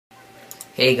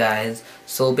Hey guys,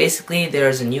 so basically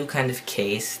there's a new kind of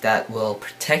case that will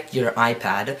protect your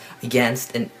iPad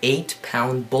against an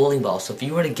 8-pound bowling ball. So if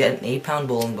you were to get an 8-pound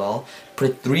bowling ball, put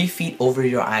it 3 feet over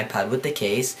your iPad with the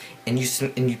case, and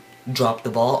you drop the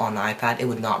ball on the iPad, it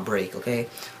would not break. Okay,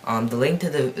 the link to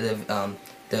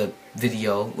the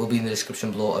video will be in the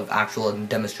description below of actual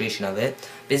demonstration of it.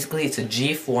 Basically, it's a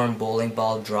G-form bowling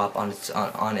ball drop on its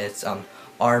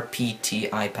RPT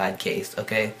iPad case.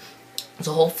 Okay.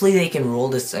 So hopefully they can roll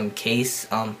this case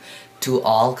to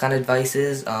all kind of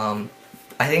devices.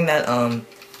 I think that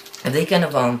if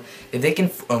they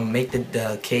can make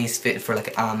the case fit for like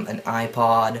an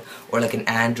iPod or like an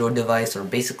Android device or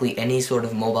basically any sort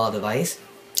of mobile device,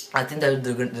 I think that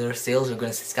their sales are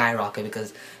going to skyrocket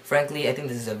because frankly I think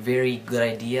this is a very good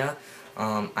idea.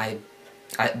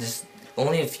 Just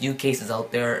only a few cases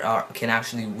out there can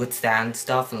actually withstand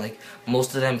stuff, and like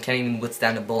most of them can't even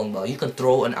withstand a bowling ball. You can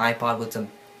throw an iPod with some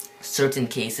certain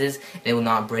cases and it will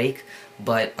not break,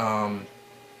 but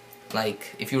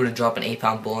like if you were to drop an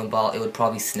 8-pound bowling ball, it would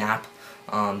probably snap.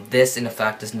 This in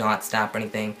effect does not snap or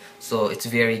anything, so it's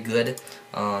very good.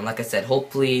 Like I said,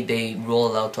 hopefully they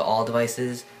roll it out to all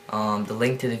devices. The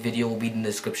link to the video will be in the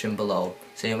description below.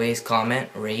 So anyways, comment,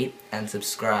 rate, and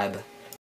subscribe.